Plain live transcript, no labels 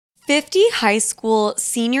50 high school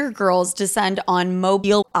senior girls descend on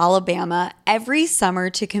Mobile, Alabama every summer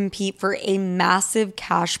to compete for a massive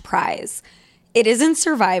cash prize. It isn't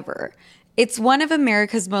Survivor. It's one of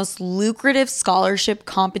America's most lucrative scholarship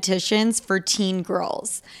competitions for teen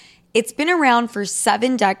girls. It's been around for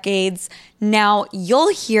 7 decades. Now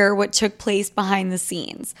you'll hear what took place behind the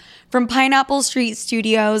scenes. From Pineapple Street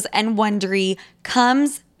Studios and Wondery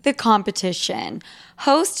comes the competition.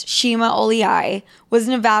 Host Shima Oliai was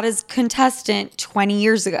Nevada's contestant 20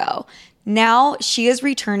 years ago. Now she is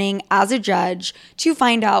returning as a judge to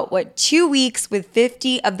find out what 2 weeks with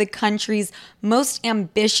 50 of the country's most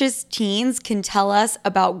ambitious teens can tell us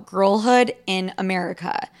about girlhood in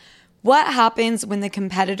America. What happens when the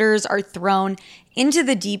competitors are thrown into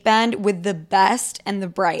the deep end with the best and the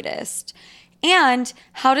brightest? And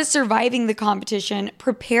how does surviving the competition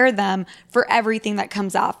prepare them for everything that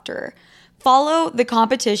comes after? Follow the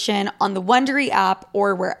competition on the Wondery app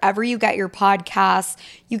or wherever you get your podcasts.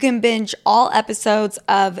 You can binge all episodes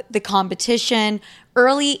of the competition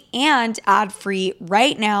early and ad-free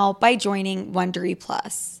right now by joining Wondery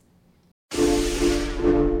Plus.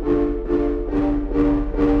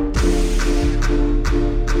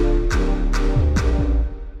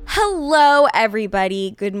 Hello,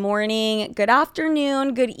 everybody. Good morning, good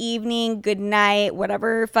afternoon, good evening, good night,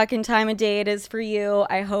 whatever fucking time of day it is for you.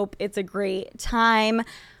 I hope it's a great time.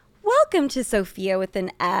 Welcome to Sophia with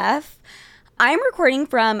an F. I'm recording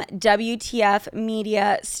from WTF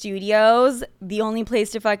Media Studios, the only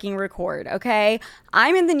place to fucking record, okay?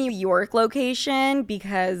 I'm in the New York location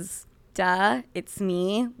because duh, it's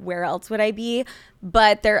me. Where else would I be?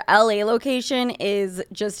 But their LA location is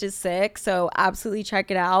just as sick, so absolutely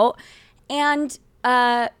check it out. And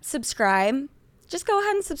subscribe. Just go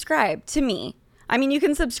ahead and subscribe to me. I mean, you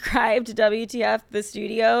can subscribe to WTF The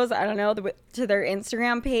Studios, I don't know, to their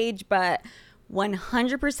Instagram page, but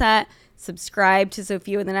 100% subscribe to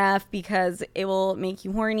Sophia with an F because it will make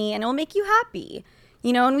you horny and it will make you happy.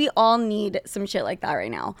 You know, and we all need some shit like that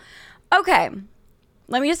right now. Okay.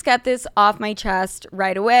 Let me just get this off my chest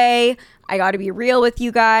right away. I got to be real with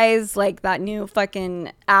you guys. Like that new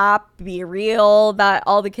fucking app, Be Real, that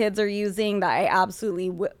all the kids are using that I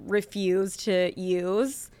absolutely refuse to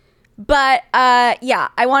use. But yeah,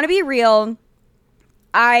 I want to be real.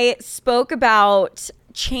 I spoke about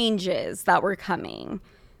changes that were coming.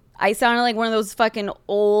 I sounded like one of those fucking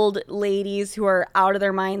old ladies who are out of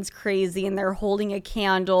their minds crazy and they're holding a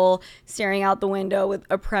candle, staring out the window with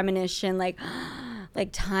a premonition like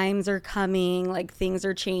times are coming, like things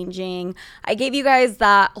are changing. I gave you guys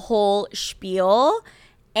that whole spiel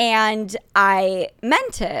and I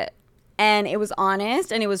meant it. And it was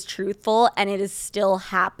honest and it was truthful and it is still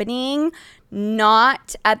happening.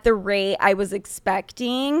 Not at the rate I was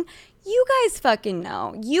expecting. You guys fucking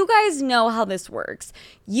know. You guys know how this works.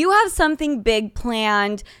 You have something big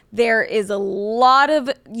planned. There is a lot of,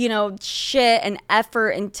 shit and effort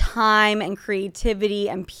and time and creativity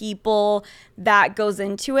and people that goes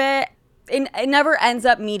into it. It never ends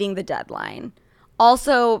up meeting the deadline.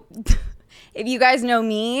 Also, if you guys know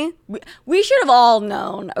me, we should have all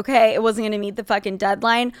known, okay? It wasn't going to meet the fucking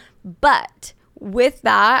deadline. But with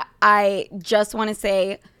that, I just want to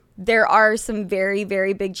say there are some very,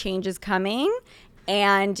 very big changes coming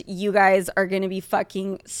and you guys are going to be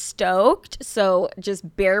fucking stoked. So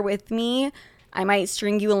just bear with me. I might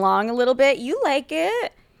string you along a little bit. You like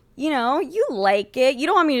it. You like it. You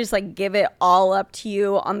don't want me to just like give it all up to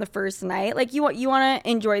you on the first night. Like you want to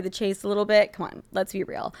enjoy the chase a little bit. Come on, let's be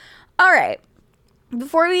real. All right.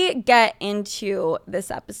 Before we get into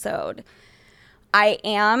this episode, I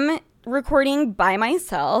am recording by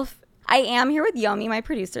myself. I am here with Yomi, my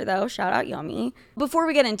producer, though. Shout out Yomi. Before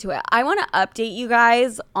we get into it, I want to update you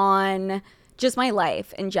guys on just my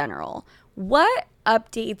life in general. What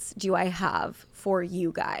updates do I have for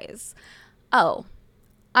you guys? Oh,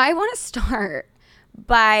 I want to start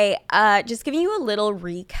by just giving you a little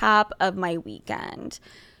recap of my weekend.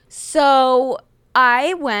 So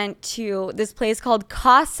I went to this place called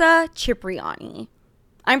Casa Cipriani.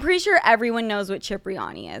 I'm pretty sure everyone knows what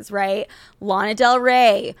Cipriani is, right? Lana Del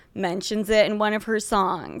Rey mentions it in one of her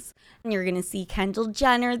songs. And you're going to see Kendall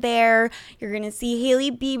Jenner there. You're going to see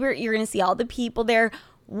Hailey Bieber. You're going to see all the people there.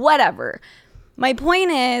 Whatever. My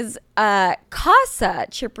point is, Casa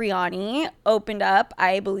Cipriani opened up,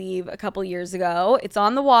 I believe, a couple years ago. It's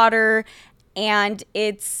on the water. And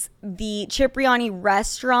it's the Cipriani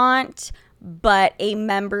restaurant, but a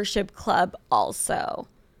membership club also.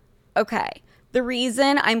 Okay. The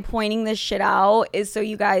reason I'm pointing this shit out is so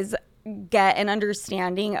you guys get an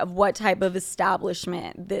understanding of what type of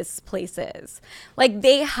establishment this place is. Like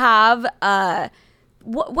they have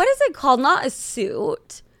what is it called? Not a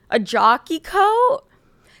suite. A jockey coat?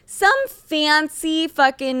 Some fancy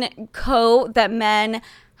fucking coat that men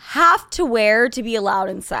have to wear to be allowed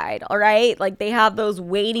inside, all right? Like, they have those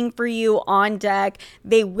waiting for you on deck.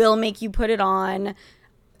 They will make you put it on.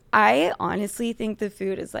 I honestly think the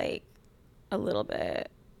food is like a little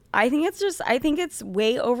bit, I think it's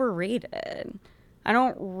way overrated. I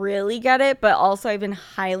don't really get it, but also I've been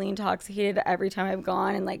highly intoxicated every time I've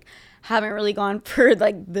gone and like haven't really gone for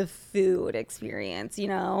like the food experience, you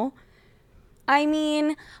know? I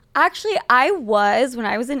mean, actually, when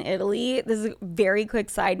I was in Italy, this is a very quick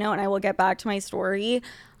side note, and I will get back to my story.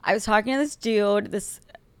 I was talking to this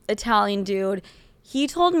Italian dude. He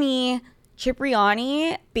told me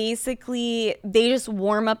Cipriani, basically, they just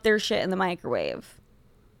warm up their shit in the microwave.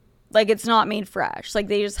 Like, it's not made fresh. Like,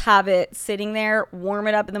 they just have it sitting there, warm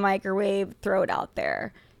it up in the microwave, throw it out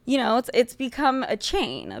there. You know, it's become a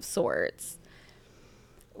chain of sorts.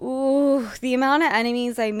 Ooh, the amount of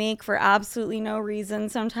enemies I make for absolutely no reason.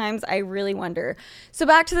 Sometimes I really wonder. So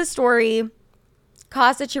back to the story.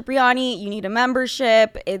 Casa Cipriani, you need a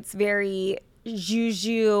membership. It's very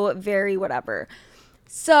juju, very whatever.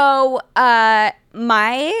 So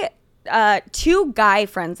my two guy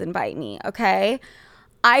friends invite me, okay?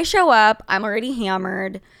 I show up. I'm already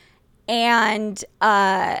hammered. And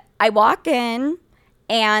I walk in,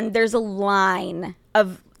 and there's a line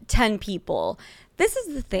of 10 people. This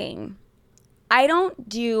is the thing. I don't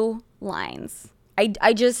do lines.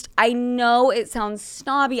 I know it sounds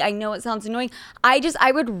snobby. I know it sounds annoying.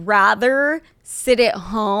 I would rather sit at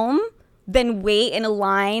home than wait in a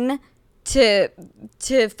line to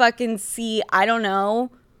fucking see, I don't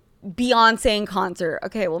know, Beyonce in concert.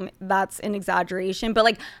 Okay, well, that's an exaggeration, but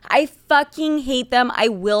like, I fucking hate them. I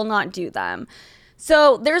will not do them.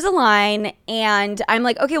 So there's a line, and I'm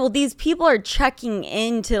like, okay, well, these people are checking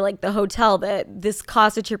into like the hotel that this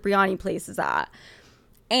Casa Cipriani place is at.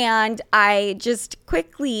 And I just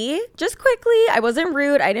quickly, I wasn't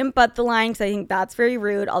rude. I didn't butt the line because I think that's very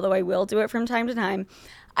rude, although I will do it from time to time.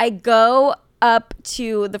 I go up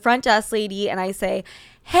to the front desk lady and I say,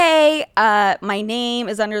 hey, my name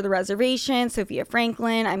is under the reservation, Sophia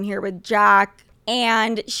Franklin. I'm here with Jack.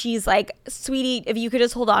 And she's like, sweetie, if you could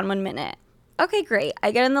just hold on 1 minute. Okay, great.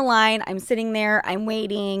 I get in the line. I'm sitting there. I'm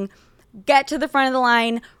waiting. Get to the front of the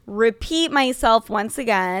line. Repeat myself once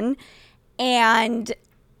again. And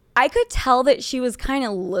I could tell that she was kind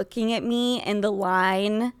of looking at me in the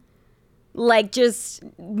line, like just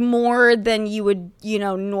more than you would, you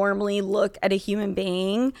know, normally look at a human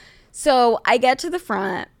being. So I get to the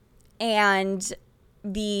front, and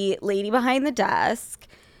the lady behind the desk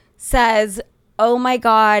says, oh my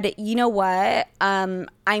God, you know what? I'm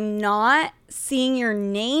not seeing your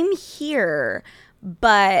name here,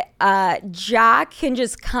 but Jack can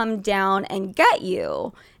just come down and get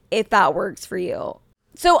you if that works for you.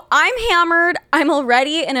 So I'm hammered. I'm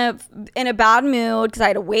already in a bad mood because I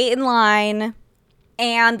had to wait in line.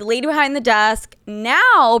 And the lady behind the desk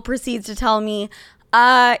now proceeds to tell me,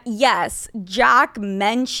 yes, Jack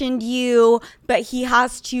mentioned you, but he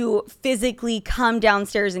has to physically come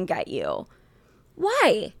downstairs and get you.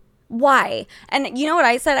 Why? And you know what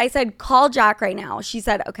I said? I said, call Jack right now. She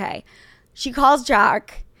said, okay. She calls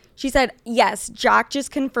Jack. She said, yes, Jack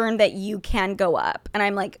just confirmed that you can go up. And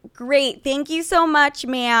I'm like, great. Thank you so much,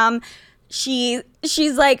 ma'am. She's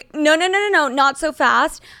like, no, not so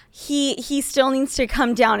fast. He still needs to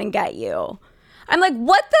come down and get you. I'm like,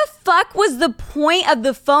 what the fuck was the point of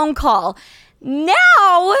the phone call?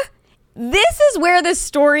 Now, this is where the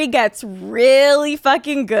story gets really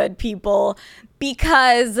fucking good, people.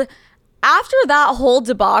 Because after that whole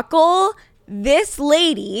debacle, this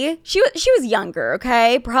lady, she was younger,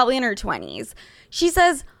 okay? Probably in her 20s. She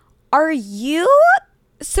says, are you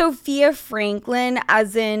Sophia Franklin,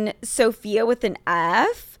 as in Sophia with an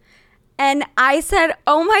F? And I said,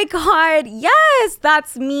 oh my God, yes,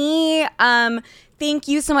 that's me. Thank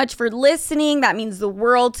you so much for listening. That means the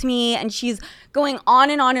world to me. And she's going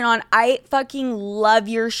on and on and on. I fucking love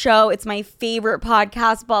your show. It's my favorite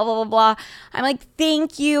podcast, blah, blah, blah, blah. I'm like,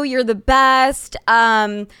 thank you. You're the best.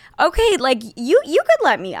 Okay, like you could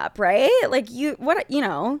let me up, right? Like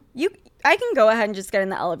I can go ahead and just get in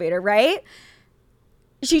the elevator, right?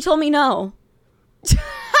 She told me no.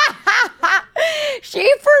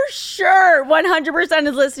 She for sure 100%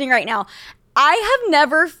 is listening right now. I have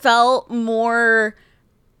never felt more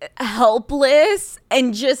helpless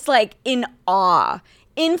and just like in fucking awe.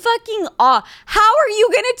 How are you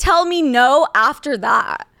going to tell me no after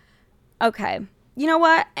that? Okay. you know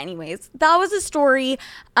what? Anyways, that was a story.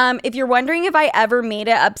 If you're wondering if I ever made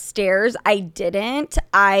it upstairs, I didn't.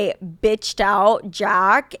 I bitched out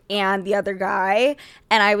Jack and the other guy.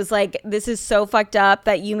 And I was like, this is so fucked up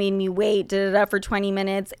that you made me wait for 20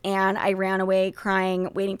 minutes. And I ran away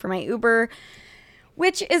crying, waiting for my Uber,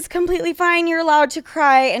 which is completely fine. You're allowed to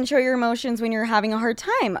cry and show your emotions when you're having a hard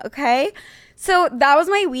time. Okay. So that was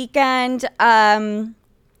my weekend.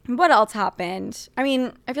 What else happened? I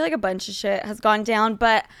mean, I feel like a bunch of shit has gone down,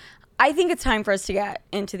 but I think it's time for us to get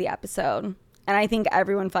into the episode. And I think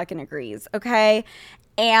everyone fucking agrees, okay?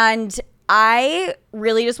 And I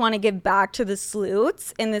really just want to give back to the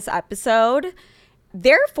sleuths in this episode.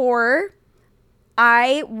 Therefore,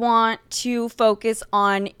 I want to focus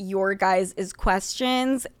on your guys'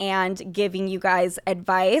 questions and giving you guys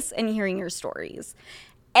advice and hearing your stories.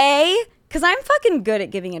 Because I'm fucking good at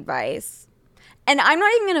giving advice. And I'm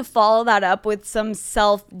not even going to follow that up with some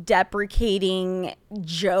self-deprecating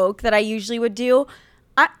joke that I usually would do.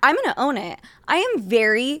 I'm going to own it. I am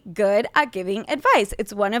very good at giving advice.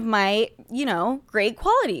 It's one of my, great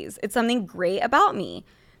qualities. It's something great about me.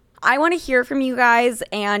 I want to hear from you guys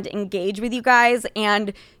and engage with you guys,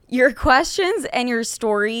 and your questions and your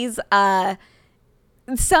stories.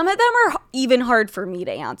 Some of them are even hard for me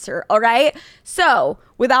to answer. All right. So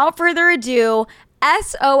without further ado,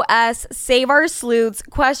 SOS, Save Our Sleuths,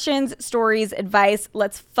 questions, stories, advice.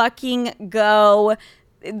 Let's fucking go.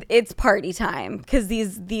 It's party time because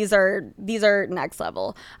these are next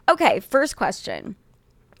level. Okay, first question.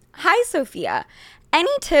 Hi, Sophia.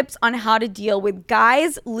 Any tips on how to deal with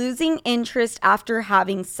guys losing interest after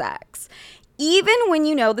having sex, even when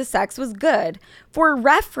you know the sex was good? For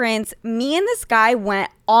reference, me and this guy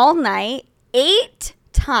went all night 8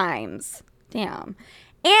 times. Damn.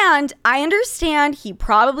 And I understand he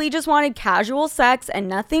probably just wanted casual sex and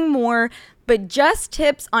nothing more, but just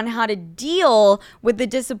tips on how to deal with the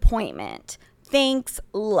disappointment. Thanks,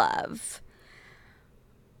 love.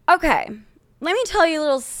 Okay, let me tell you a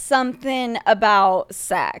little something about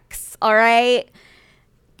sex, all right?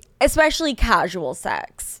 Especially casual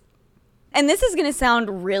sex. And this is going to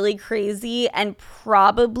sound really crazy and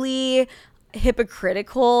probably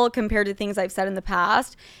hypocritical compared to things I've said in the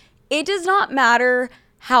past. It does not matter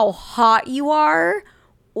how hot you are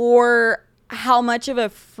or how much of a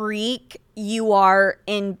freak you are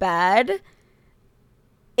in bed.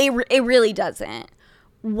 It really doesn't.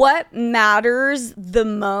 What matters the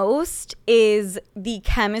most is the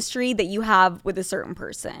chemistry that you have with a certain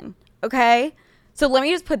person. Okay? So let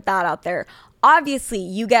me just put that out there. Obviously,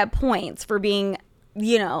 you get points for being,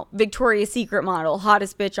 Victoria's Secret model,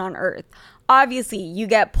 hottest bitch on earth. Obviously, you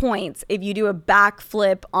get points if you do a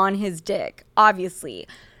backflip on his dick. Obviously.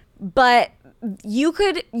 But you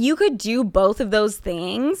could do both of those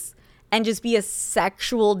things and just be a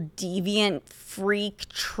sexual deviant freak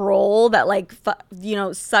troll that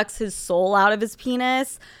sucks his soul out of his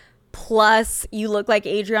penis. Plus, you look like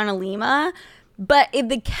Adriana Lima. But if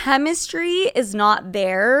the chemistry is not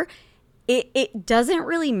there, it doesn't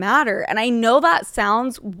really matter. And I know that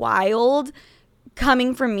sounds wild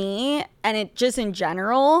coming from me and it just in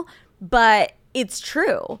general, but it's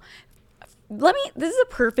true. This is a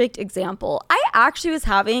perfect example. I actually was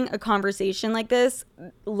having a conversation like this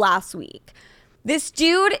last week. This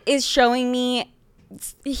dude is showing me,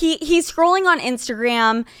 he's scrolling on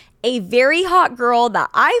Instagram, a very hot girl that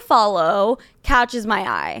I follow catches my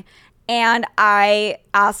eye. And I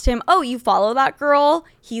asked him, oh, you follow that girl?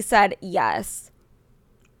 He said, yes.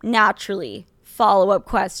 Naturally, follow-up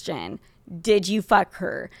question. Did you fuck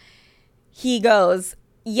her? He goes,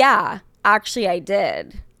 yeah, actually I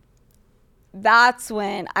did. That's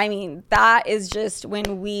when, that is just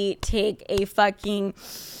when we take a fucking,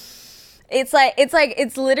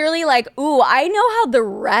 it's literally like, ooh, I know how the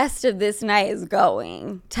rest of this night is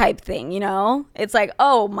going type thing, It's like,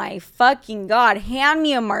 oh my fucking God, hand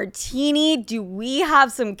me a martini. Do we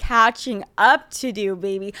have some catching up to do,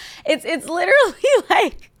 baby? It's literally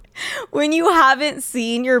like when you haven't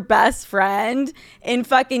seen your best friend in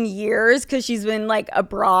fucking years because she's been like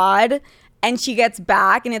abroad. And she gets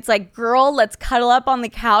back and it's like, girl, let's cuddle up on the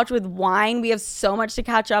couch with wine. We have so much to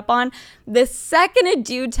catch up on. The second a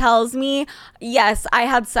dude tells me, yes, I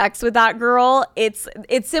had sex with that girl, it's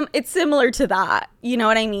similar to that. You know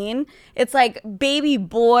what I mean? It's like, baby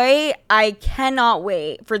boy, I cannot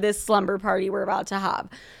wait for this slumber party we're about to have.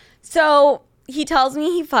 So he tells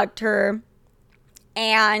me he fucked her.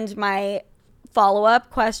 And my follow-up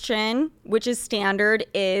question, which is standard,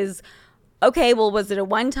 is, okay, well, was it a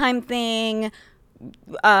one-time thing?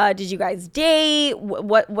 Did you guys date?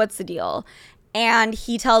 What's the deal? And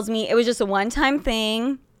he tells me it was just a one-time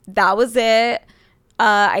thing. That was it.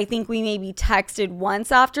 I think we maybe texted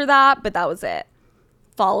once after that, but that was it.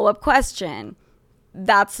 Follow-up question.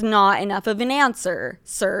 That's not enough of an answer,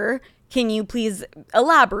 sir. Can you please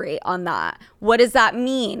elaborate on that? What does that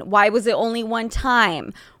mean? Why was it only one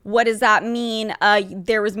time? What does that mean?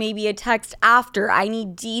 There was maybe a text after. I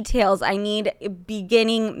need details. I need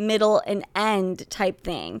beginning, middle, and end type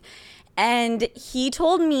thing. And he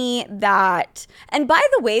told me that, and by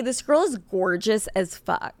the way, this girl is gorgeous as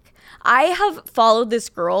fuck. I have followed this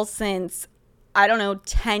girl since, I don't know,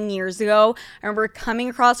 10 years ago. I remember coming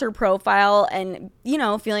across her profile and, you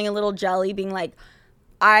know, feeling a little jelly, being like,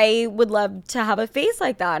 I would love to have a face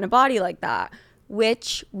like that and a body like that,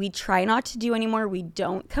 which we try not to do anymore. We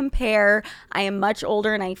don't compare. I am much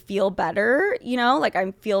older and I feel better, you know, like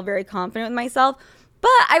I feel very confident with myself, but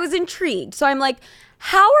I was intrigued. So I'm like,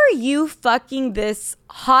 how are you fucking this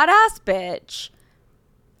hot ass bitch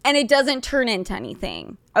and it doesn't turn into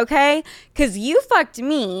anything? Okay? Because you fucked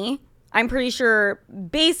me, I'm pretty sure,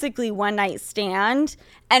 basically one night stand,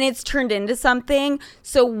 and it's turned into something.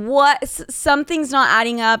 So what? Something's not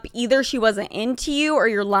adding up. Either she wasn't into you or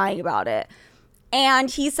you're lying about it. And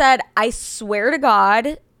he said, I swear to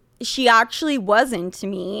God, she actually was into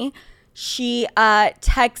me. She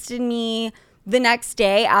texted me the next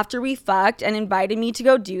day after we fucked and invited me to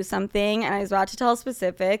go do something. And I was about to tell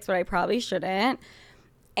specifics, but I probably shouldn't.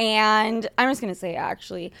 And I'm just going to say,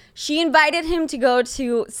 actually, she invited him to go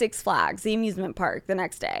to Six Flags, the amusement park, the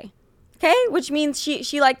next day. Okay? Which means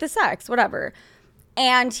she liked the sex, whatever.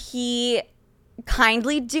 And he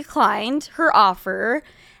kindly declined her offer.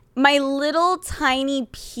 My little tiny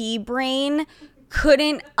pea brain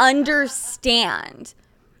couldn't understand.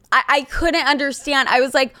 I couldn't understand. I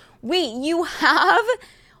was like, wait, you have...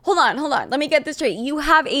 Hold on. Let me get this straight. You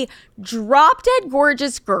have a drop-dead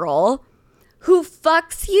gorgeous girl who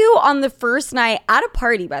fucks you on the first night at a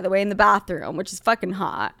party, by the way, in the bathroom, which is fucking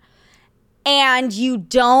hot. And you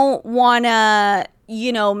don't want to,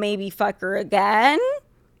 you know, maybe fuck her again,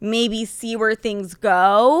 maybe see where things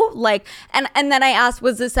go. Like, and then I asked,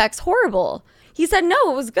 was the sex horrible? He said,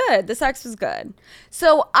 no, it was good. The sex was good.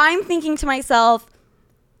 So I'm thinking to myself,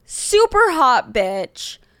 super hot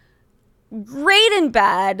bitch, great in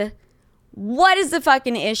bed. What is the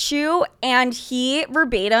fucking issue? And he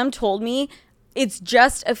verbatim told me, it's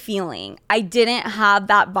just a feeling. I didn't have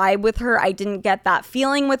that vibe with her. I didn't get that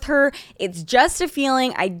feeling with her. It's just a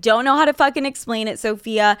feeling. I don't know how to fucking explain it,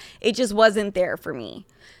 Sophia. It just wasn't there for me.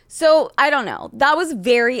 So I don't know. That was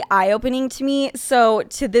very eye-opening to me. So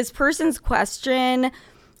to this person's question,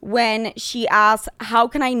 when she asks, how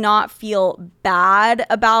can I not feel bad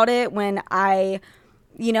about it when I,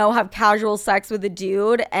 you know, have casual sex with a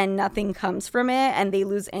dude and nothing comes from it and they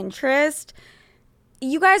lose interest?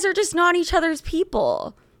 You guys are just not each other's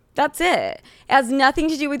people. That's it. It has nothing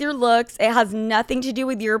to do with your looks. It has nothing to do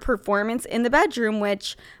with your performance in the bedroom,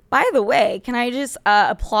 which, by the way, can I just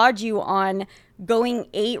applaud you on going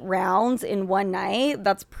 8 rounds in one night?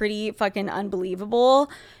 That's pretty fucking unbelievable.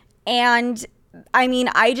 And I mean,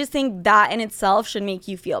 I just think that in itself should make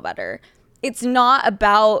you feel better. It's not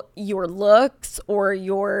about your looks or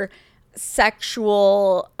your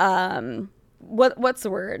sexual, what's the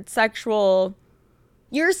word?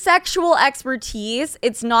 Your sexual expertise.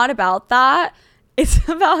 It's not about that. It's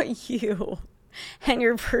about you and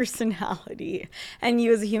your personality and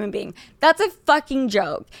you as a human being. That's a fucking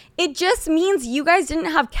joke. It just means you guys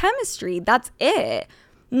didn't have chemistry. That's it.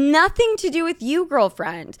 Nothing to do with you,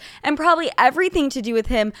 girlfriend, and probably everything to do with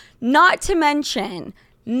him. Not to mention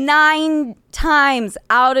 9 times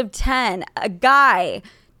out of 10, a guy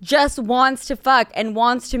just wants to fuck and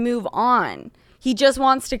wants to move on. He just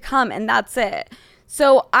wants to come, and that's it.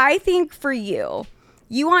 So I think for you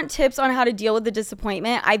want tips on how to deal with the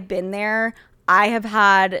disappointment. I've been there. I have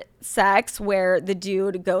had sex where the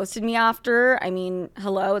dude ghosted me after. I mean,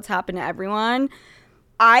 hello, it's happened to everyone.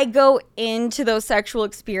 I go into those sexual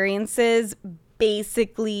experiences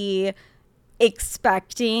basically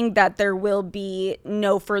expecting that there will be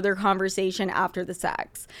no further conversation after the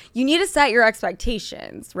sex. You need to set your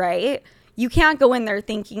expectations, right? You can't go in there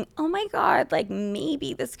thinking, oh my God, like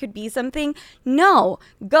maybe this could be something. No,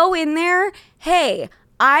 go in there. Hey,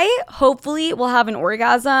 I hopefully will have an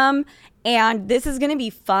orgasm and this is going to be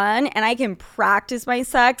fun and I can practice my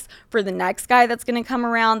sex for the next guy that's going to come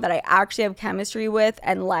around that I actually have chemistry with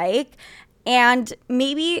and like, and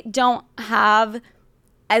maybe don't have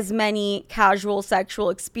as many casual sexual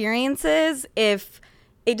experiences if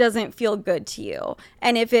it doesn't feel good to you.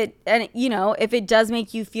 And if it does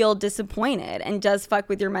make you feel disappointed and does fuck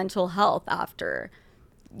with your mental health after,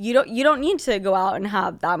 you don't need to go out and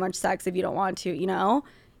have that much sex if you don't want to, you know?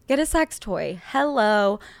 Get a sex toy.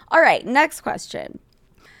 Hello. All right, next question.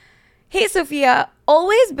 Hey, Sophia,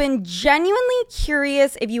 always been genuinely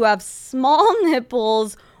curious if you have small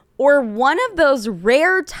nipples or one of those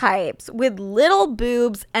rare types with little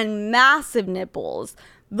boobs and massive nipples.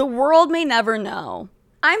 The world may never know.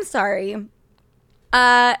 I'm sorry.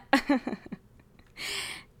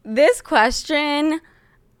 This question,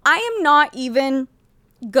 I am not even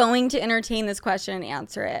going to entertain this question and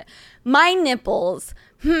answer it. My nipples,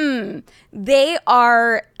 they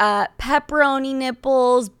are pepperoni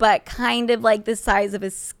nipples, but kind of like the size of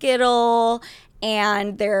a Skittle.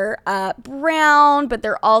 And they're brown, but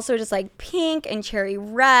they're also just like pink and cherry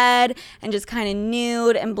red and just kind of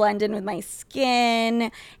nude and blend in with my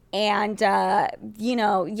skin and,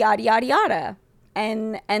 yada, yada, yada.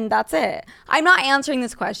 And that's it. I'm not answering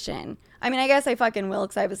this question. I mean, I guess I fucking will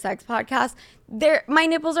because I have a sex podcast. My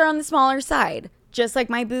nipples are on the smaller side, just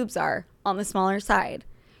like my boobs are on the smaller side.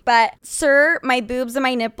 But, sir, my boobs and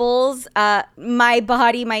my nipples, my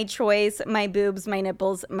body, my choice, my boobs, my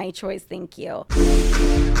nipples, my choice. Thank you.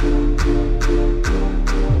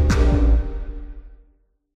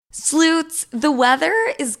 Sleuths, the weather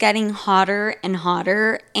is getting hotter and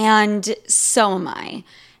hotter, and so am I.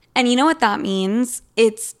 And you know what that means?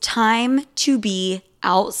 It's time to be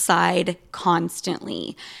outside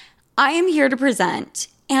constantly. I am here to present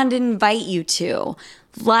and invite you to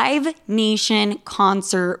Live Nation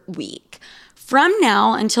Concert Week. From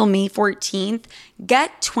now until May 14th,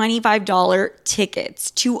 get $25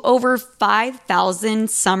 tickets to over 5,000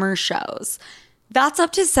 summer shows. That's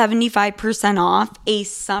up to 75% off a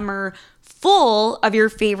summer full of your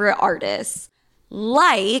favorite artists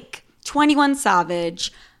like 21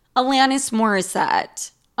 Savage, Alanis Morissette.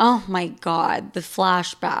 Oh my God, the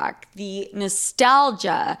flashback, the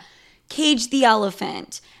nostalgia, Cage the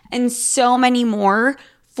Elephant, and so many more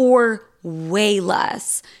for way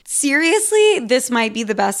less. Seriously, this might be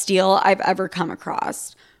the best deal I've ever come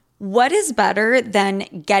across. What is better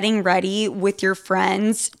than getting ready with your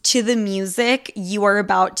friends to the music you are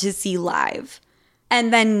about to see live?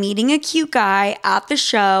 And then meeting a cute guy at the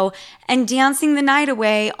show and dancing the night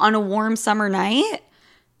away on a warm summer night?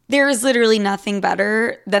 There is literally nothing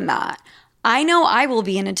better than that. I know I will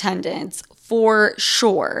be in attendance for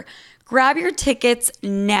sure. Grab your tickets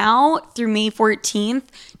now through May 14th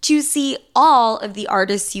to see all of the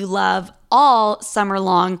artists you love all summer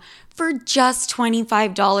long for just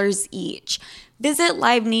 $25 each. Visit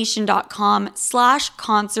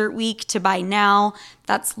livenation.com/concert week to buy now.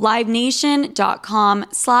 That's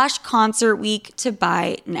livenation.com/concert week to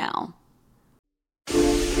buy now.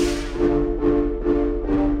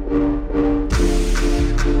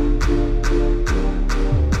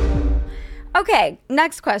 Okay,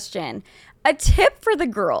 next question. A tip for the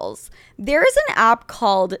girls. There's an app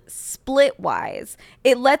called Splitwise.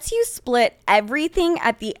 It lets you split everything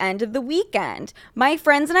at the end of the weekend. My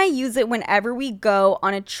friends and I use it whenever we go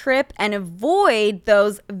on a trip and avoid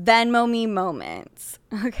those Venmo me moments.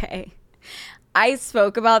 Okay. I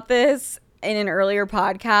spoke about this in an earlier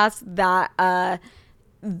podcast that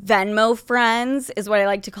Venmo friends is what I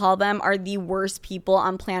like to call them, are the worst people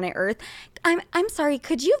on planet Earth. I'm sorry,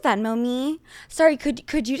 could you Venmo me? Sorry,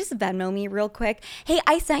 could you just Venmo me real quick? Hey,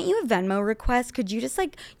 I sent you a Venmo request. Could you just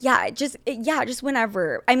just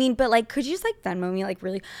whenever. I mean, but like, could you just like Venmo me like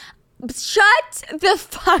really? Shut the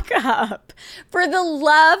fuck up. For the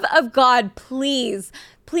love of God, please,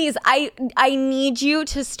 I need you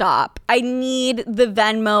to stop. I need the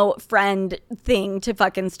Venmo friend thing to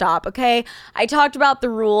fucking stop, okay? I talked about the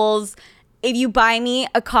rules. If you buy me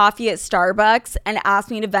a coffee at Starbucks and ask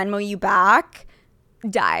me to Venmo you back,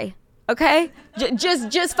 die, okay?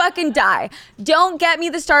 Just fucking die. Don't get me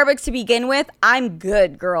the Starbucks to begin with. I'm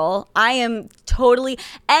good, girl. I am totally,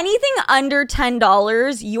 anything under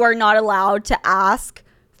 $10, you are not allowed to ask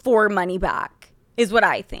for money back, is what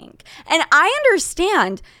I think. And I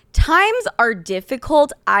understand times are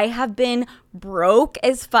difficult. I have been broke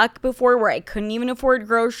as fuck before where I couldn't even afford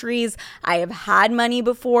groceries. I have had money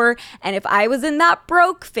before. And if I was in that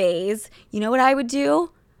broke phase, you know what I would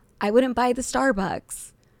do? I wouldn't buy the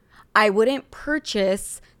Starbucks. I wouldn't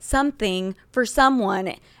purchase something for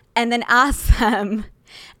someone and then ask them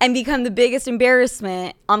and become the biggest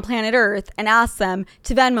embarrassment on planet Earth and ask them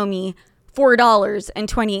to Venmo me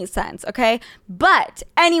 $4.28, okay? But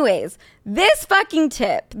anyways, this fucking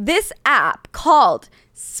tip, this app called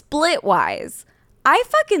Splitwise, I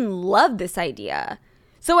fucking love this idea.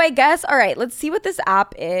 So I guess, all right, let's see what this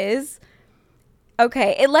app is.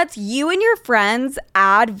 Okay, it lets you and your friends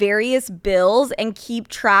add various bills and keep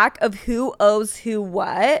track of who owes who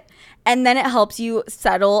what. And then it helps you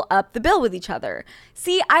settle up the bill with each other.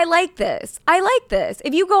 See, I like this.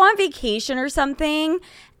 If you go on vacation or something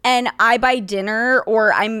and I buy dinner,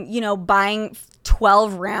 or I'm, buying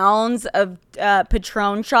 12 rounds of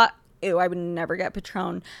Patron shot. Ew, I would never get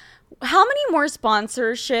Patron. How many more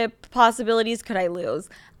sponsorship possibilities could I lose?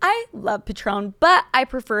 I love Patron, but I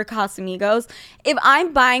prefer Casamigos. If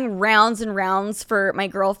I'm buying rounds and rounds for my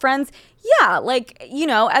girlfriends, yeah, like,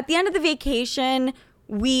 at the end of the vacation,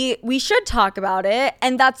 we should talk about it.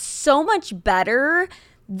 And that's so much better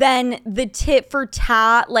than the tit for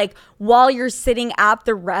tat, like while you're sitting at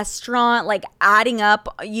the restaurant, like adding up,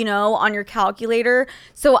 on your calculator.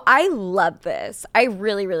 So I love this. I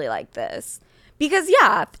really, really like this. Because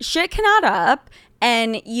yeah, shit can add up,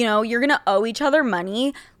 and you're going to owe each other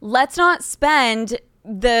money. Let's not spend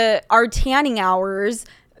our tanning hours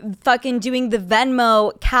fucking doing the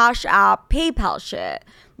Venmo, Cash App, PayPal shit.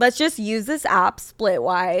 Let's just use this app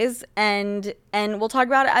Splitwise, and we'll talk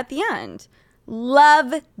about it at the end.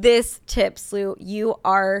 Love this tip, Slew. You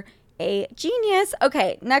are a genius.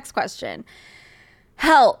 Okay, next question.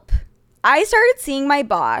 Help. I started seeing my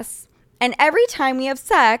boss, and every time we have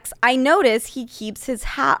sex, I notice he keeps his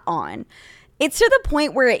hat on. It's to the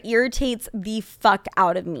point where it irritates the fuck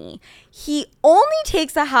out of me. He only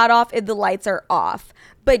takes the hat off if the lights are off.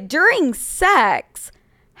 But during sex,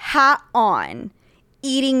 hat on.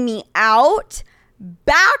 Eating me out,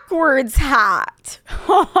 backwards hat.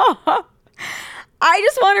 I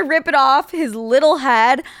just want to rip it off his little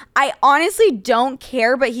head. I honestly don't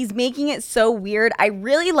care, but he's making it so weird. I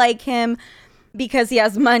really like him because he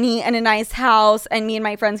has money and a nice house, and me and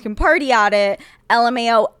my friends can party at it.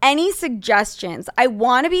 LMAO, any suggestions? I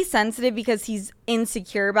want to be sensitive because he's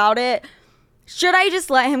insecure about it. Should I just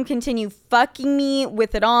let him continue fucking me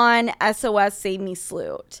with it on? SOS, save me,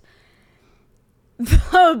 Sloot.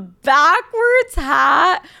 The backwards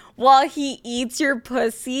hat while he eats your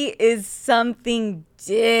pussy is something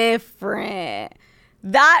different.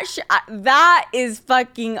 That is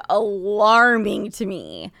fucking alarming to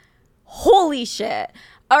me. Holy shit.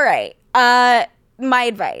 All right. My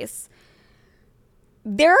advice.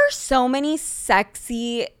 There are so many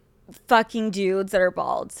sexy fucking dudes that are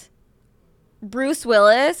bald. Bruce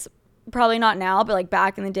Willis, probably not now, but like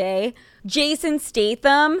back in the day. Jason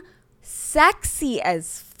Statham, sexy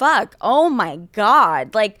as fuck. Oh my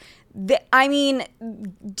God. Like, dudes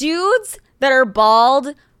that are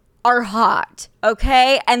bald are hot,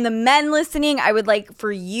 okay? And the men listening, I would like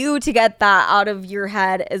for you to get that out of your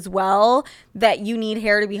head as well, that you need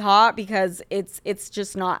hair to be hot, because it's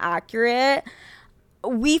just not accurate.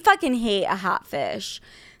 We fucking hate a hot fish.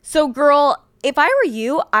 So girl, if I were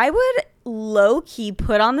you, I would low-key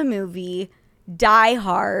put on the movie Die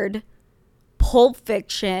Hard, Pulp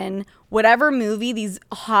Fiction, whatever movie these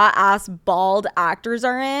hot-ass bald actors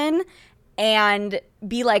are in, and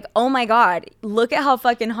be like, oh my God, look at how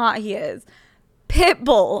fucking hot he is.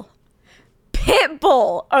 Pitbull,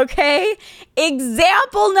 okay?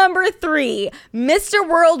 Example number 3, Mr.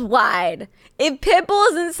 Worldwide. If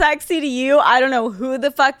Pitbull isn't sexy to you, I don't know who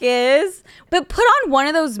the fuck is. But put on one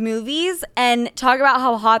of those movies and talk about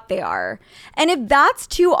how hot they are. And if that's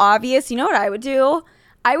too obvious, you know what I would do?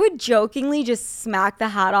 I would jokingly just smack the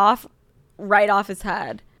hat off right off his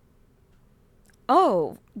head.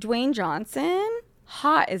 Oh, Dwayne Johnson?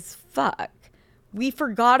 Hot as fuck. We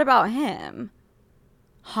forgot about him.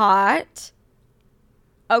 Hot.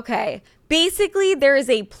 Okay. Basically, there is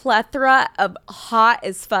a plethora of hot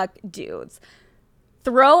as fuck dudes.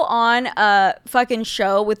 Throw on a fucking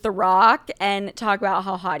show with The Rock and talk about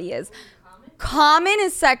how hot he is. Common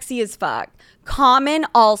is sexy as fuck. Common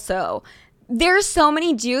also. There's so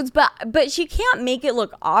many dudes, but she can't make it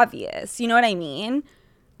look obvious. You know what I mean?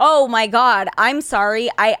 Oh my God, I'm sorry.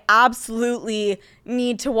 I absolutely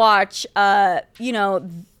need to watch,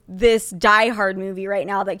 this Die Hard movie right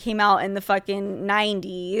now that came out in the fucking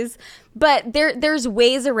 90s. But there's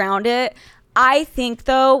ways around it. I think,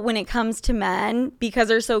 though, when it comes to men, because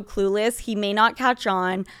they're so clueless, he may not catch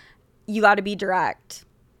on. You got to be direct.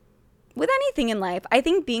 With anything in life, I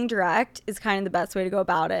think being direct is kind of the best way to go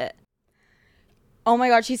about it. Oh my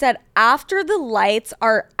God, she said, after the lights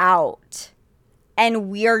are out and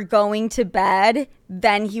we are going to bed,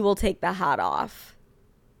 then he will take the hat off.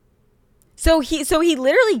 So he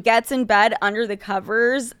literally gets in bed under the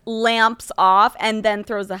covers, lamps off, and then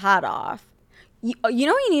throws the hat off. You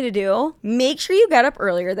know what you need to do? Make sure you get up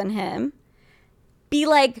earlier than him. Be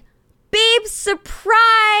like, babe,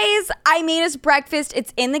 surprise! I made us breakfast.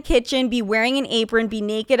 It's in the kitchen. Be wearing an apron. Be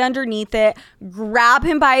naked underneath it. Grab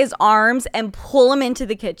him by his arms and pull him into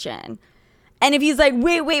the kitchen. And if he's like,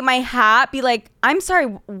 wait, my hat, be like, I'm sorry,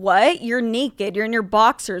 what? You're naked. You're in your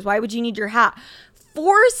boxers. Why would you need your hat?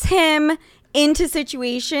 Force him into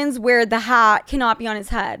situations where the hat cannot be on his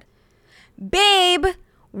head. Babe,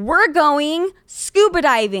 We're going scuba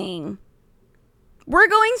diving. We're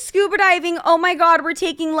going scuba diving. Oh my God, we're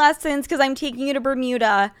taking lessons because I'm taking you to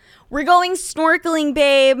Bermuda. We're going snorkeling,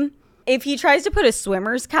 babe. If he tries to put a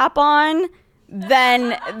swimmer's cap on,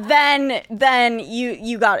 then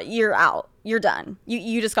you got it. You're out. You're done.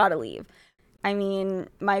 You just got to leave. I mean,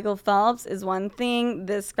 Michael Phelps is one thing.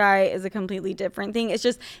 This guy is a completely different thing.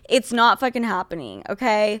 It's not fucking happening,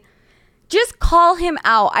 okay? Just call him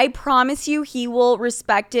out. I promise you he will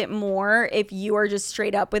respect it more if you are just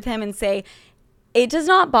straight up with him and say, it does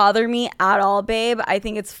not bother me at all, babe. I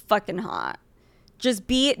think it's fucking hot. Just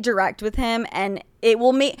be direct with him, and it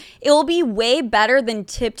will be way better than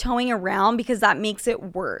tiptoeing around, because that makes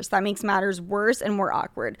it worse. That makes matters worse and more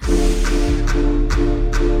awkward.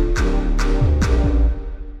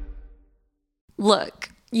 Look,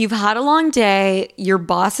 you've had a long day, your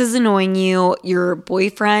boss is annoying you, your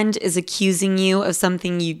boyfriend is accusing you of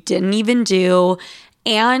something you didn't even do,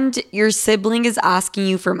 and your sibling is asking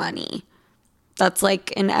you for money. That's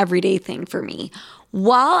like an everyday thing for me.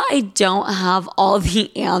 While I don't have all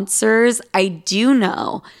the answers, I do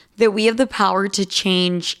know that we have the power to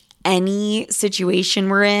change any situation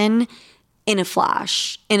we're in a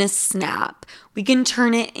flash, in a snap. We can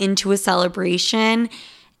turn it into a celebration,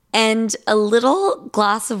 and a little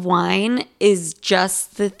glass of wine is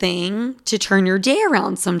just the thing to turn your day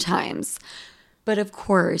around sometimes. But of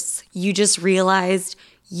course, you just realized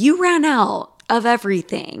you ran out of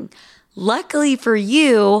everything. Luckily for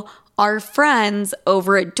you, our friends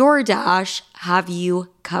over at DoorDash have you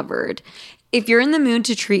covered. If you're in the mood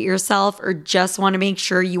to treat yourself or just want to make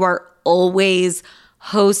sure you are always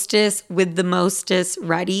hostess with the mostest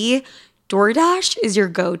ready, DoorDash is your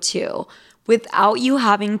go-to without you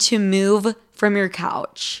having to move from your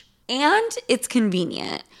couch. And it's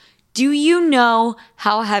convenient. Do you know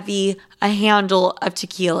how heavy a handle of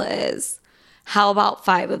tequila is? How about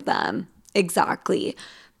 5 of them? Exactly.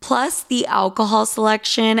 Plus, the alcohol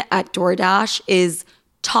selection at DoorDash is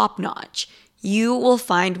top-notch. You will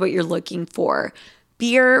find what you're looking for.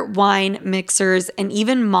 Beer, wine, mixers, and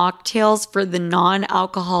even mocktails for the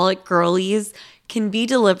non-alcoholic girlies can be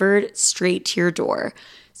delivered straight to your door.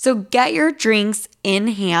 So get your drinks in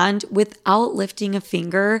hand without lifting a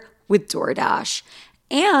finger with DoorDash.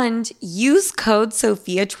 And use code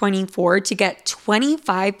SOFIA24 to get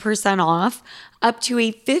 25% off up to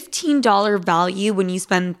a $15 value when you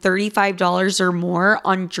spend $35 or more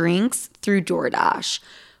on drinks through DoorDash.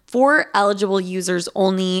 For eligible users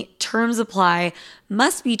only, terms apply,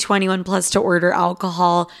 must be 21 plus to order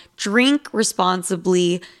alcohol, drink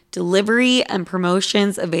responsibly, delivery and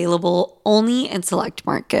promotions available only in select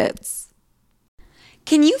markets.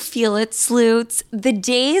 Can you feel it, Sloots? The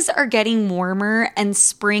days are getting warmer and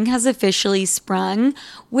spring has officially sprung,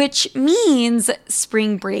 which means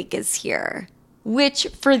spring break is here. Which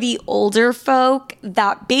for the older folk,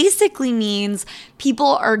 that basically means people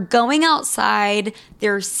are going outside,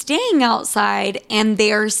 they're staying outside, and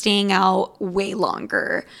they are staying out way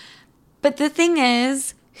longer. But the thing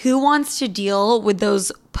is, who wants to deal with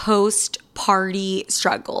those post-party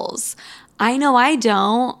struggles? I know I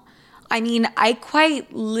don't. I mean, I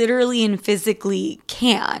quite literally and physically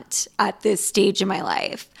can't at this stage in my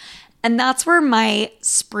life. And that's where my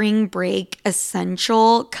spring break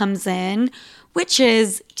essential comes in, which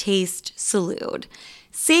is Taste Salud.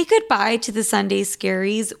 Say goodbye to the Sunday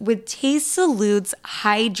scaries with Taste Salud's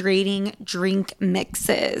hydrating drink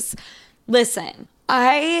mixes. Listen,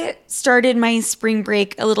 I started my spring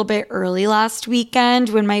break a little bit early last weekend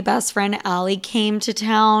when my best friend Allie came to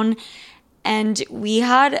town, and we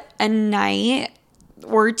had a night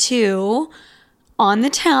or two on the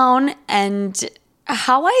town, and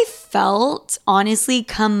how I felt, honestly,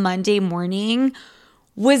 come Monday morning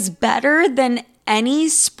was better than any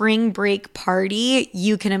spring break party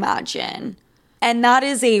you can imagine. And that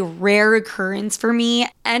is a rare occurrence for me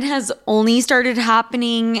and has only started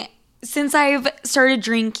happening since I've started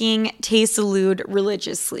drinking Taste Salud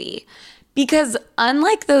religiously. Because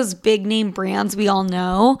unlike those big name brands we all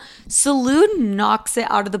know, Salud knocks it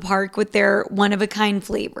out of the park with their one-of-a-kind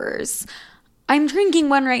flavors. I'm drinking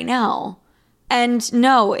one right now. And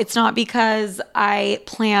no, it's not because I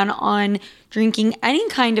plan on drinking any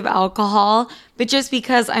kind of alcohol, but just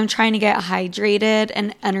because I'm trying to get hydrated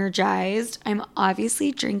and energized. I'm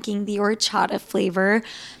obviously drinking the horchata flavor,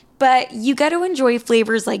 but you get to enjoy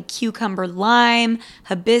flavors like cucumber lime,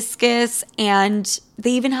 hibiscus, and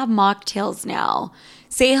they even have mocktails now.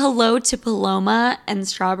 Say hello to Paloma and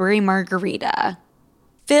strawberry margarita.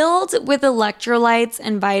 Filled with electrolytes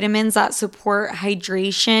and vitamins that support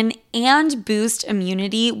hydration and boost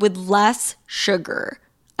immunity with less sugar.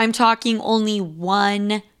 I'm talking only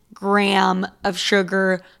 1 gram of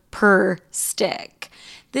sugar per stick.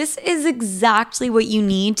 This is exactly what you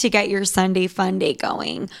need to get your Sunday fun day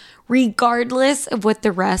going, regardless of what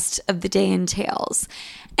the rest of the day entails.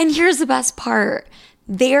 And here's the best part.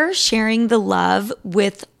 They're sharing the love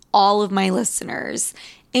with all of my listeners.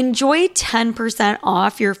 Enjoy 10%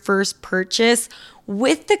 off your first purchase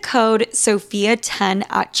with the code SOFIA10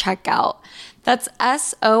 at checkout. That's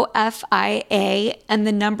SOFIA and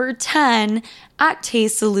the number 10 at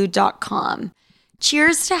tastesalud.com.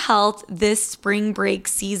 Cheers to health this spring break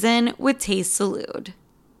season with Taste Salud.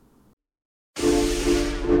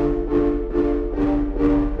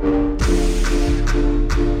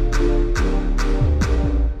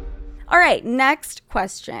 All right, next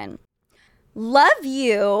question. Love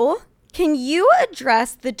you. Can you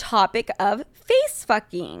address the topic of face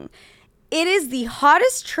fucking? It is the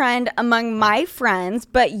hottest trend among my friends,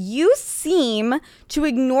 but you seem to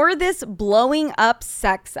ignore this blowing up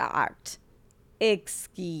sex act.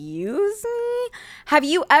 Excuse me? Have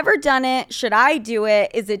you ever done it? Should I do it?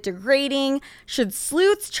 Is it degrading? Should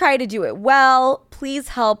sleuths try to do it well? Please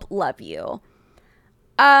help. Love you.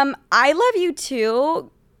 I love you too,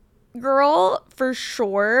 girl, for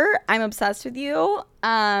sure. I'm obsessed with you.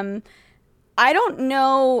 I don't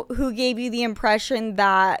know who gave you the impression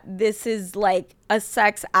that this is like a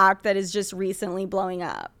sex act that is just recently blowing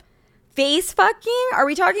up. Face fucking? Are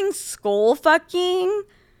we talking skull fucking?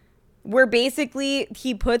 Where basically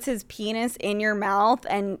he puts his penis in your mouth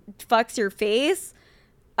and fucks your face?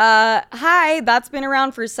 Hi, that's been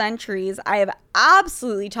around for centuries. I have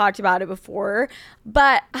absolutely talked about it before,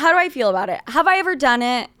 but how do I feel about it? Have I ever done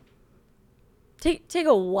it? Take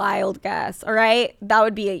a wild guess, all right? That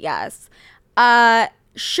would be a yes.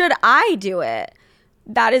 Should I do it?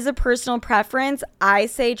 That is a personal preference. I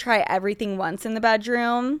say try everything once in the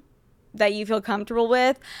bedroom that you feel comfortable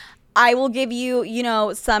with. I will give you,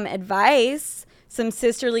 some advice, some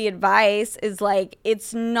sisterly advice is like,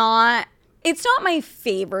 it's not my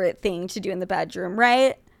favorite thing to do in the bedroom,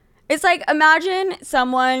 right? It's like, imagine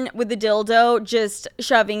someone with a dildo just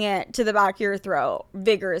shoving it to the back of your throat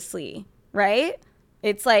vigorously, right?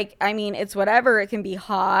 It's like, it's whatever. It can be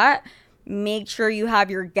hot. Make sure you have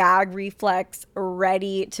your gag reflex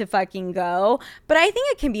ready to fucking go. But I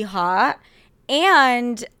think it can be hot.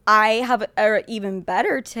 And I have an even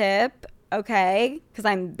better tip, okay? Because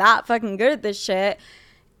I'm that fucking good at this shit.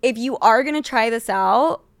 If you are going to try this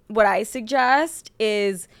out, what I suggest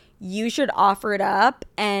is you should offer it up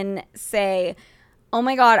and say, oh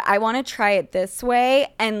my God, I want to try it this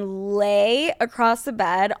way, and lay across the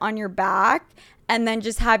bed on your back and then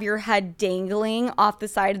just have your head dangling off the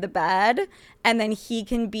side of the bed. And then he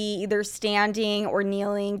can be either standing or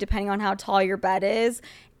kneeling, depending on how tall your bed is,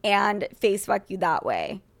 and face fuck you that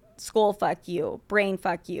way. Skull fuck you, brain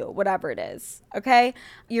fuck you, whatever it is. Okay?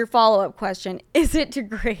 Your follow-up question, is it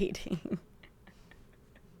degrading?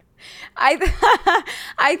 I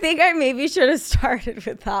think I maybe should have started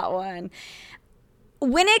with that one.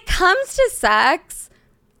 When it comes to sex,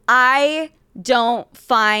 I don't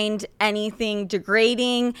find anything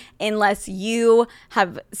degrading unless you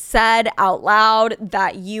have said out loud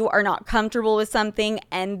that you are not comfortable with something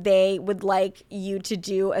and they would like you to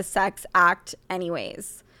do a sex act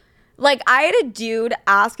anyways. Like, I had a dude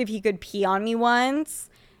ask if he could pee on me once,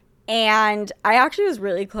 and I actually was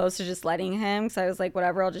really close to just letting him because I was like,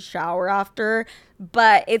 whatever, I'll just shower after.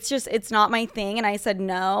 But it's not my thing, and I said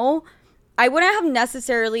no. I wouldn't have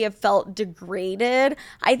necessarily have felt degraded.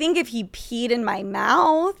 I think if he peed in my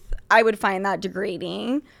mouth, I would find that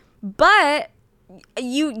degrading. But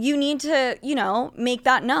you need to, make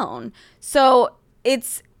that known. So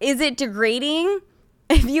is it degrading?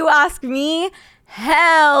 If you ask me,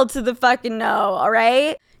 hell to the fucking no, all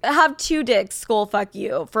right? Have two dicks, skull fuck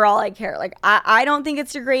you, for all I care. Like, I don't think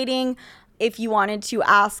it's degrading. If you wanted to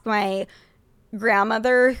ask my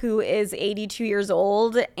grandmother, who is 82 years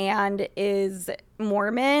old and is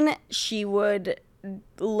Mormon, she would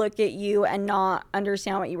look at you and not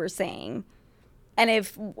understand what you were saying. And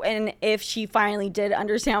if she finally did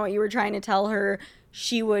understand what you were trying to tell her,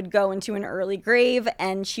 she would go into an early grave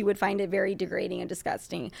and she would find it very degrading and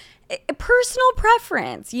disgusting. Personal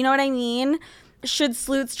preference, you know what I mean? Should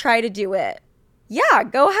sleuths try to do it? Yeah,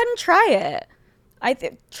 go ahead and try it.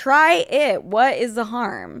 Try it. What is the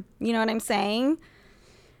harm? You know what I'm saying?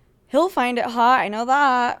 He'll find it hot. I know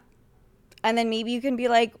that. And then maybe you can be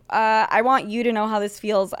like, I want you to know how this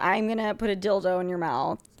feels. I'm going to put a dildo in your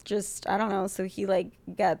mouth. Just, I don't know. So he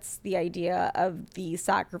gets the idea of the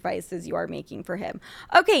sacrifices you are making for him.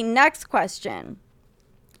 Okay, next question.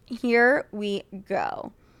 Here we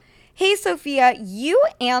go. Hey, Sophia, you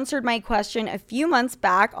answered my question a few months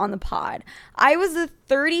back on the pod. I was a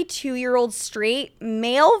 32-year-old straight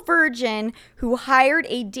male virgin who hired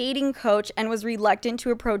a dating coach and was reluctant to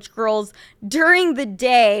approach girls during the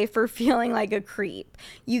day for feeling like a creep.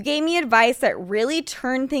 You gave me advice that really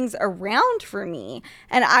turned things around for me,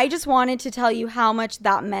 and I just wanted to tell you how much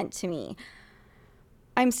that meant to me.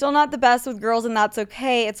 I'm still not the best with girls, and that's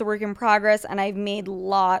okay. It's a work in progress, and I've made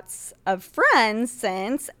lots of friends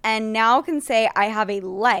since, and now can say I have a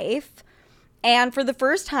life. And for the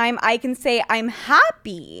first time, I can say I'm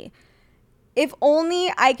happy. If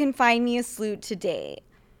only I can find me a sloot to date.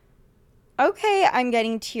 Okay, I'm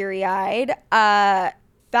getting teary-eyed.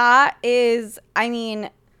 That is,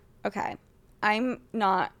 okay. I'm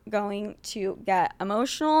not going to get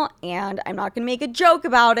emotional, and I'm not going to make a joke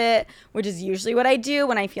about it, which is usually what I do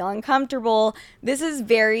when I feel uncomfortable. This is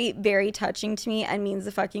very, very touching to me and means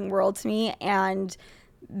the fucking world to me. And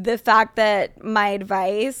the fact that my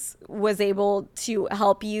advice was able to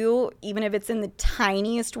help you, even if it's in the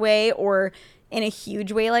tiniest way or in a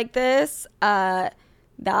huge way like this,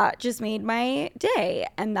 that just made my day.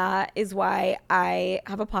 And that is why I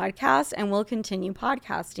have a podcast and will continue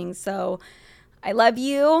podcasting. So I love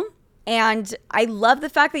you, and I love the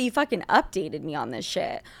fact that you fucking updated me on this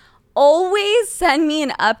shit. Always send me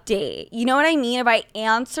an update. You know what I mean? If I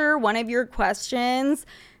answer one of your questions,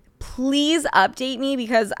 please update me,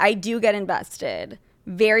 because I do get invested.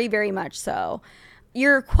 Very, very much so.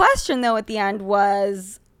 Your question, though, at the end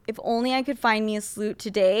was, if only I could find me a sloot to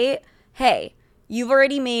date. Hey, you've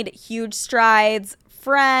already made huge strides.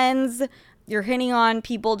 Friends, you're hitting on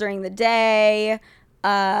people during the day.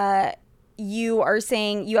 You are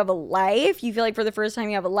saying you have a life. You feel like for the first time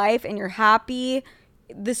you have a life and you're happy.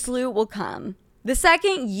 The sloot will come. The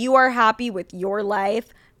second you are happy with your life,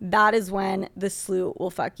 that is when the sloot will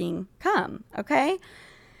fucking come. Okay?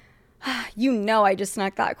 You know I just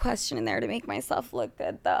snuck that question in there to make myself look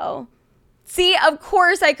good, though. See, of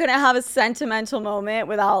course I couldn't have a sentimental moment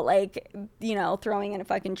without, throwing in a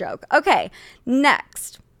fucking joke. Okay,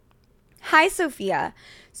 next. Hi, Sophia.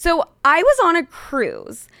 So I was on a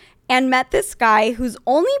cruise and met this guy whose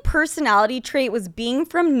only personality trait was being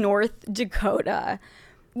from North Dakota.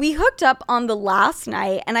 We hooked up on the last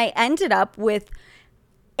night, and I ended up with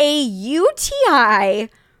a UTI,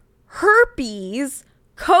 herpes,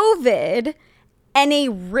 COVID, and a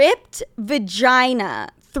ripped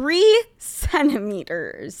vagina, 3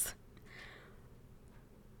 centimeters.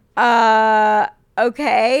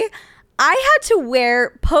 Okay. I had to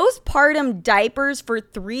wear postpartum diapers for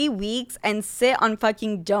 3 weeks and sit on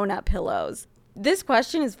fucking donut pillows. This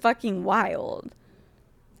question is fucking wild.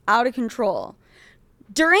 Out of control.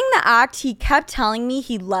 During the act, he kept telling me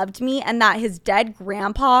he loved me and that his dead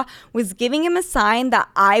grandpa was giving him a sign that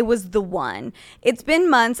I was the one. It's been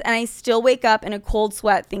months and I still wake up in a cold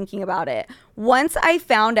sweat thinking about it. Once I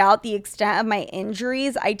found out the extent of my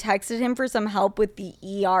injuries, I texted him for some help with the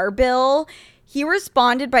ER bill. He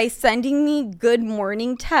responded by sending me good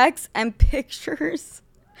morning texts and pictures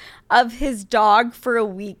of his dog for a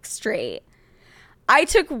week straight. I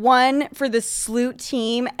took one for the Sloot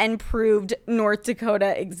team and proved North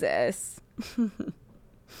Dakota exists.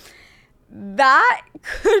 That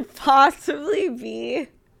could possibly be.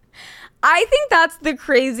 I think that's the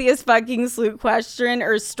craziest fucking Sloot question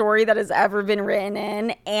or story that has ever been written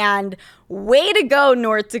in. And way to go,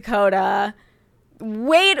 North Dakota.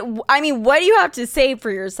 What do you have to say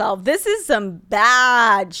for yourself? This is some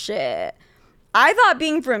bad shit. I thought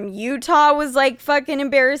being from Utah was like fucking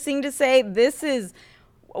embarrassing to say. This is,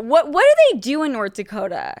 what do they do in North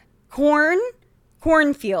Dakota?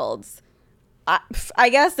 Cornfields. I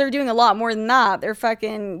guess they're doing a lot more than that. They're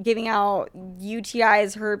fucking giving out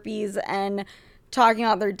UTIs, herpes, and talking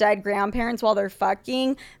about their dead grandparents while they're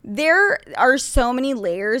fucking. There are so many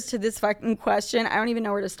layers to this fucking question. I don't even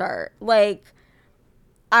know where to start.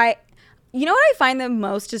 You know what I find the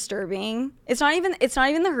most disturbing? It's not even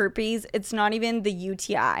the herpes. It's not even the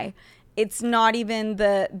UTI. It's not even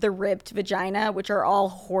the ripped vagina, which are all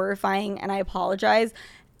horrifying, and I apologize.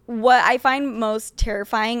 What I find most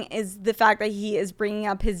terrifying is the fact that he is bringing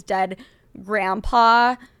up his dead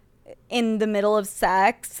grandpa in the middle of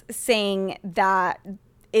sex, saying that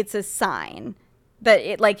it's a sign. That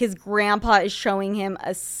it, like, his grandpa is showing him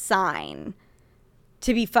a sign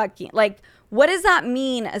to be fucking, like, what does that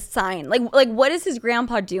mean, a sign? Like what is his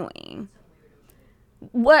grandpa doing?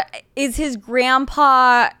 What is his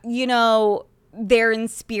grandpa, there in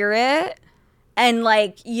spirit? And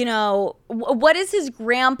what is his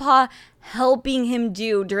grandpa helping him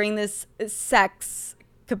do during this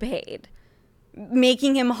sexcapade?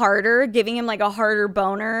 Making him harder, giving him like a harder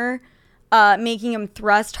boner. making him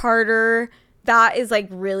thrust harder. That is like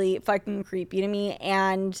really fucking creepy to me.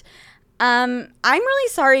 And I'm really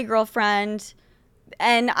sorry, girlfriend.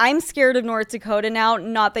 And I'm scared of North Dakota now.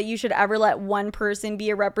 Not that you should ever let one person be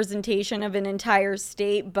a representation of an entire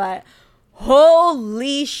state, but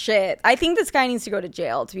holy shit. I think this guy needs to go to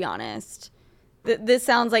jail, to be honest. This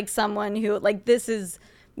sounds like someone who, like, this is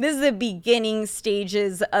the beginning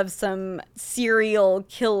stages of some serial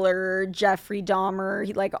killer, Jeffrey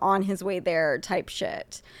Dahmer, like on his way there type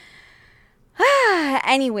shit.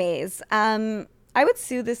 Anyways, I would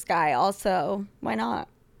sue this guy also. Why not?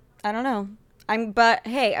 I don't know. But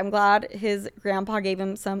hey, I'm glad his grandpa gave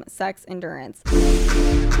him some sex endurance.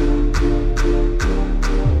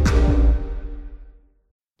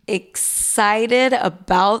 Excited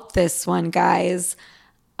about this one, guys.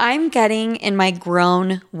 I'm getting in my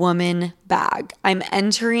grown woman bag. I'm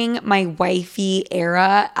entering my wifey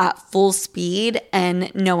era at full speed,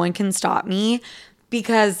 and no one can stop me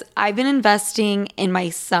because I've been investing in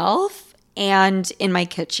myself and in my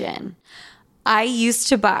kitchen. I used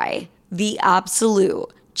to buy the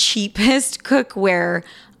absolute cheapest cookware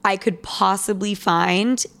I could possibly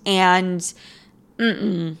find, and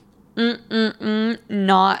not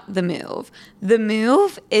the move. The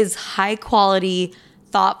move is high quality,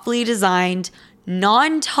 thoughtfully designed,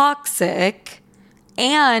 non-toxic,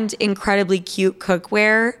 and incredibly cute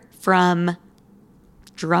cookware from,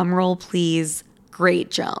 drumroll please,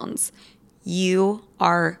 Great Jones. You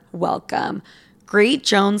are welcome. Great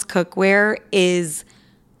Jones cookware is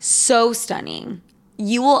so stunning.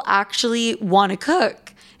 You will actually want to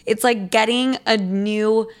cook. It's like getting a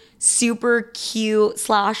new super cute /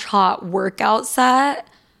 hot workout set.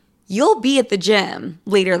 You'll be at the gym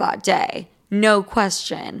later that day. No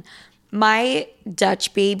question. My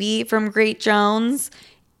Dutch baby from Great Jones,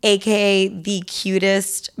 aka the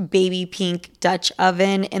cutest baby pink Dutch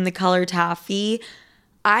oven in the color taffy,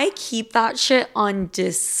 I keep that shit on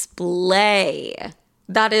display.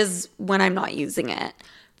 That is when I'm not using it.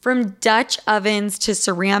 From Dutch ovens to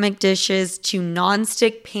ceramic dishes to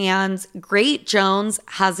nonstick pans, Great Jones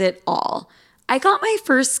has it all. I got my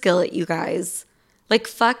first skillet, you guys. Like,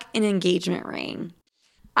 fuck an engagement ring.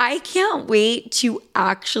 I can't wait to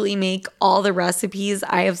actually make all the recipes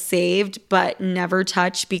I have saved but never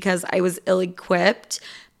touched because I was ill-equipped.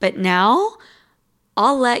 But now,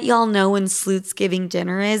 I'll let y'all know when Slutsgiving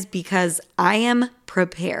dinner is because I am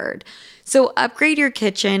prepared. So upgrade your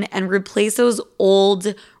kitchen and replace those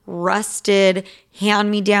old, rusted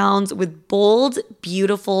hand-me-downs with bold,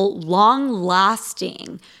 beautiful,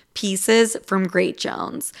 long-lasting pieces from Great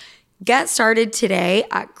Jones. Get started today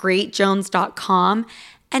at greatjones.com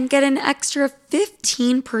and get an extra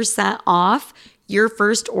 15% off your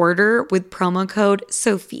first order with promo code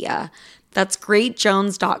SOPHIA. That's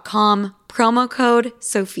greatjones.com, promo code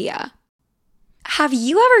SOPHIA. Have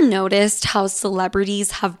you ever noticed how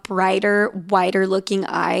celebrities have brighter, whiter looking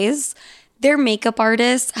eyes? Their makeup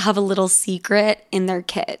artists have a little secret in their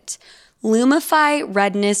kit. Lumify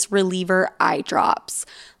Redness Reliever Eye Drops.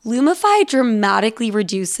 Lumify dramatically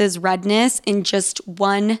reduces redness in just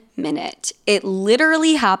 1 minute. It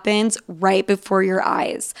literally happens right before your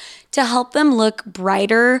eyes to help them look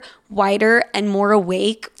brighter, whiter, and more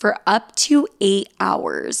awake for up to 8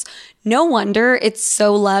 hours. No wonder it's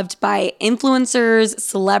so loved by influencers,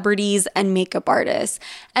 celebrities, and makeup artists,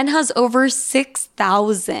 and has over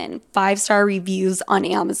 6,000 5-star reviews on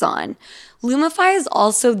Amazon. Lumify is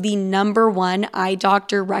also the #1 eye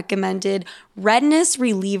doctor recommended redness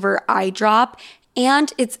reliever eye drop,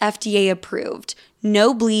 and it's FDA approved.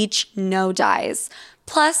 No bleach, no dyes.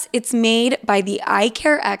 Plus, it's made by the eye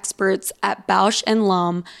care experts at Bausch &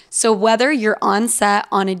 Lomb, so whether you're on set,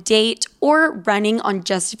 on a date, or running on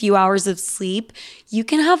just a few hours of sleep, you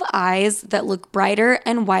can have eyes that look brighter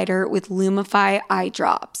and whiter with Lumify eye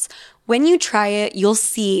drops. When you try it, you'll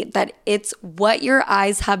see that it's what your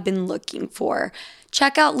eyes have been looking for.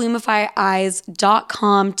 Check out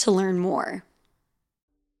LumifyEyes.com to learn more.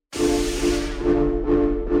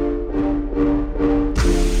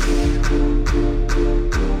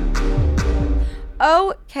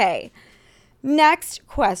 Okay, next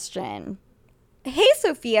question. Hey,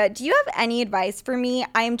 Sophia, do you have any advice for me?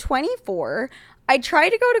 I am 24. I tried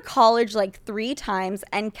to go to college like 3 times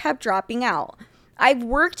and kept dropping out. I've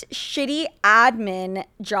worked shitty admin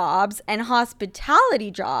jobs and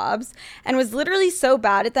hospitality jobs and was literally so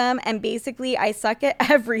bad at them, and basically I suck at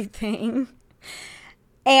everything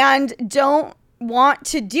and don't want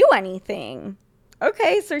to do anything.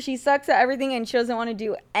 Okay, so she sucks at everything and she doesn't want to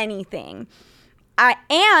do anything.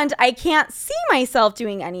 I can't see myself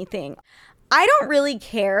doing anything. I don't really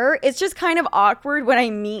care. It's just kind of awkward when I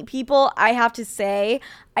meet people. I have to say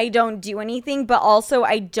I don't do anything, but also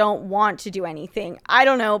I don't want to do anything. I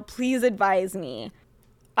don't know. Please advise me.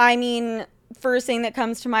 I mean, first thing that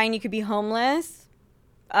comes to mind, you could be homeless.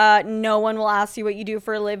 No one will ask you what you do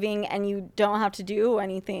for a living and you don't have to do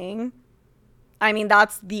anything. I mean,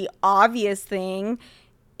 that's the obvious thing.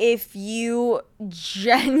 If you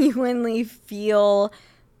genuinely feel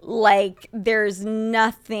like there's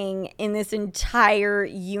nothing in this entire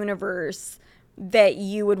universe that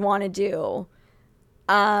you would want to do,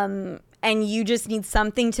 and you just need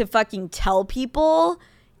something to fucking tell people,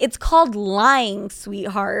 it's called lying,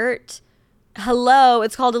 sweetheart. Hello,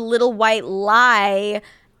 it's called a little white lie.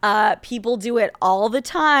 People do it all the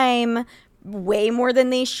time, way more than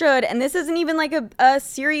they should. And this isn't even like a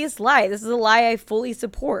serious lie. This is a lie I fully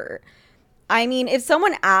support. I mean, if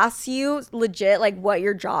someone asks you legit like what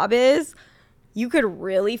your job is, you could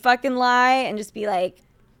really fucking lie and just be like,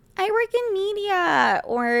 I work in media,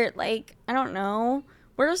 or like, I don't know.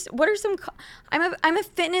 What are some, I'm a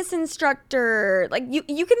fitness instructor. Like you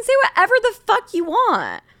can say whatever the fuck you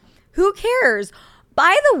want. Who cares?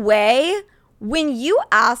 By the way, when you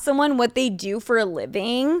ask someone what they do for a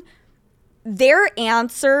living, their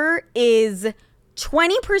answer is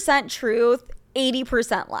 20% truth,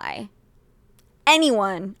 80% lie.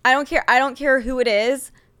 Anyone, I don't care who it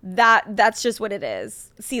is, that's just what it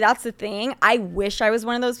is. See, that's the thing. I wish I was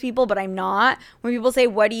one of those people, but I'm not. When people say,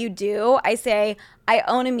 what do you do? I say, I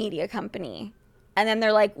own a media company. And then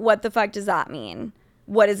they're like, what the fuck does that mean?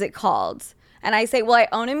 What is it called? And I say, well, I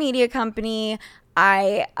own a media company.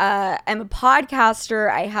 I am a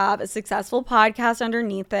podcaster. I have a successful podcast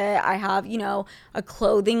underneath it. I have, a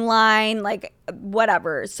clothing line, like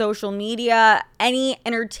whatever, social media, any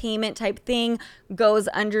entertainment type thing goes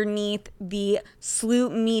underneath the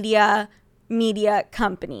Sloot Media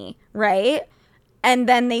company, right? And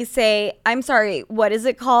then they say, I'm sorry, what is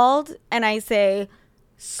it called? And I say,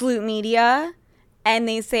 Sloot Media. And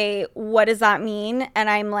they say, what does that mean? And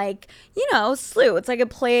I'm like, slew. It's like a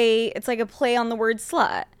play on the word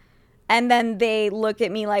slut. And then they look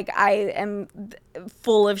at me like I am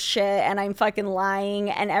full of shit and I'm fucking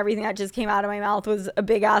lying and everything that just came out of my mouth was a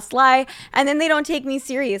big ass lie. And then they don't take me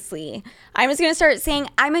seriously. I'm just going to start saying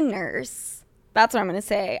I'm a nurse. That's what I'm going to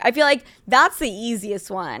say. I feel like that's the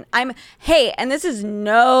easiest one. And this is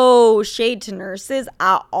no shade to nurses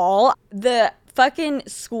at all. The fucking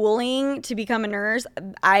schooling to become a nurse,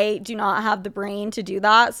 I do not have the brain to do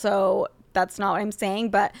that, so that's not what I'm saying,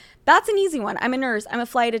 but that's an easy one. I'm a nurse. I'm a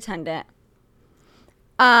flight attendant.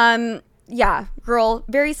 Yeah, girl,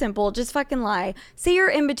 very simple. Just fucking lie. Say you're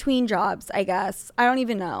in between jobs, I guess. I don't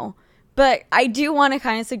even know. But I do want to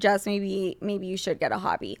kind of suggest maybe you should get a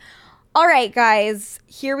hobby. All right, guys,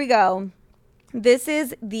 here we go. This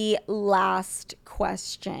is the last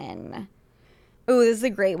question. Ooh, this is a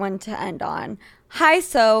great one to end on. Hi,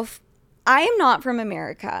 Soph. I am not from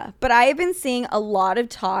America, but I have been seeing a lot of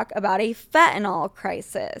talk about a fentanyl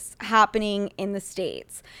crisis happening in the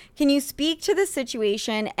States. Can you speak to the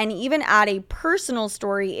situation and even add a personal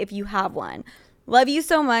story if you have one? Love you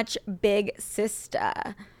so much, big sister.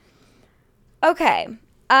 Okay.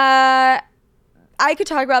 I could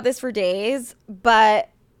talk about this for days, but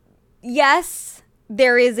yes,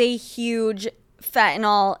 there is a huge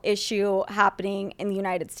fentanyl issue happening in the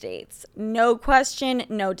United States. No question,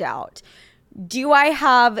 no doubt. Do I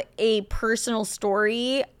have a personal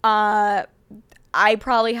story? I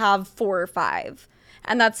probably have 4 or 5.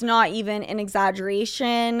 And that's not even an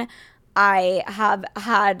exaggeration. I have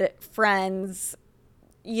had friends,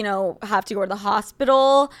 have to go to the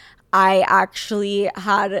hospital. I actually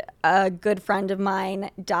had a good friend of mine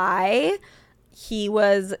die. He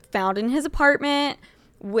was found in his apartment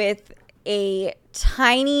with a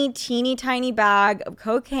teeny tiny bag of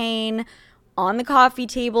cocaine on the coffee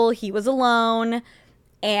table. He was alone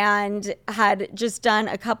and had just done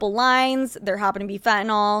a couple lines. There happened to be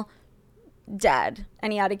fentanyl, dead.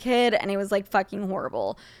 And he had a kid and it was like fucking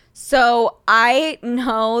horrible. So I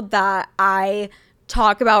know that I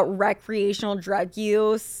talk about recreational drug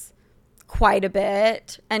use quite a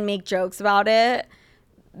bit and make jokes about it.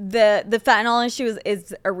 The fentanyl issue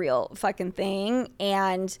is a real fucking thing.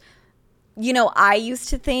 And I used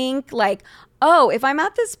to think like, oh, if I'm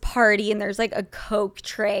at this party and there's like a Coke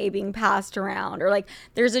tray being passed around or like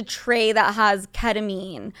there's a tray that has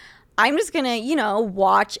ketamine, I'm just going to,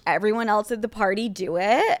 watch everyone else at the party do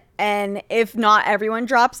it. And if not everyone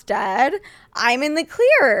drops dead, I'm in the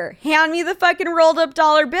clear. Hand me the fucking rolled up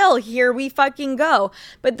dollar bill. Here we fucking go.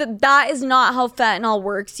 But that is not how fentanyl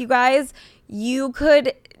works, you guys. You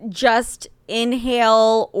could just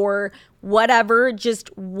inhale or whatever,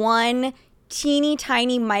 just 1 teeny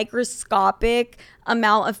tiny microscopic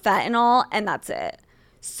amount of fentanyl, and that's it.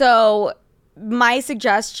 So my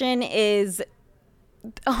suggestion is,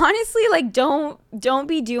 honestly, like, don't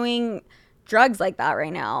be doing drugs like that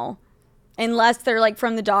right now unless they're like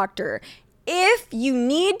from the doctor. If you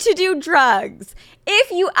need to do drugs,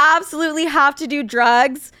 if you absolutely have to do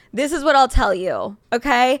drugs, this is what I'll tell you,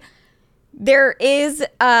 okay? There is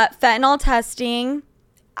fentanyl testing.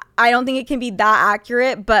 I don't think it can be that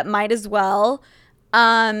accurate, but might as well.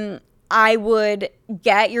 I would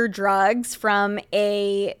get your drugs from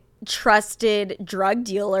a trusted drug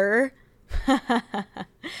dealer.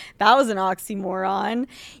 That was an oxymoron.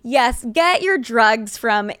 Yes, get your drugs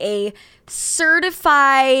from a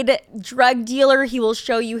certified drug dealer. He will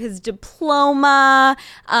show you his diploma.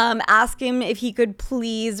 Ask him if he could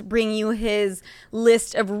please bring you his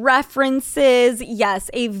list of references. Yes,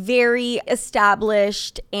 a very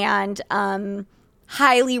established and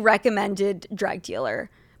highly recommended drug dealer.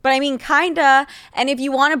 But I mean, kinda. And if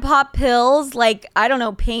you want to pop pills, like, I don't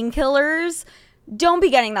know, painkillers, don't be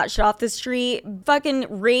getting that shit off the street. Fucking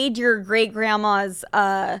raid your great grandma's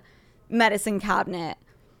medicine cabinet.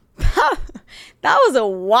 That was a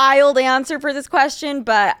wild answer for this question,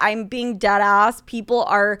 but I'm being dead ass. People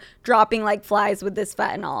are dropping like flies with this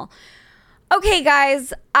fentanyl. Okay,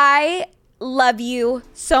 guys, I love you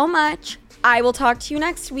so much. I will talk to you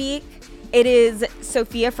next week. It is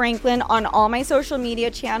Sophia Franklin on all my social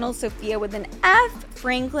media channels. Sophia with an F,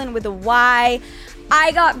 Franklin with a Y.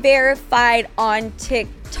 I got verified on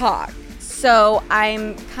TikTok, so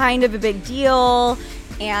I'm kind of a big deal,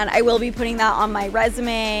 and I will be putting that on my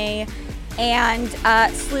resume. And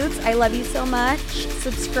Sleuths, I love you so much.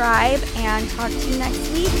 Subscribe, and talk to you next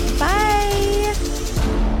week. Bye.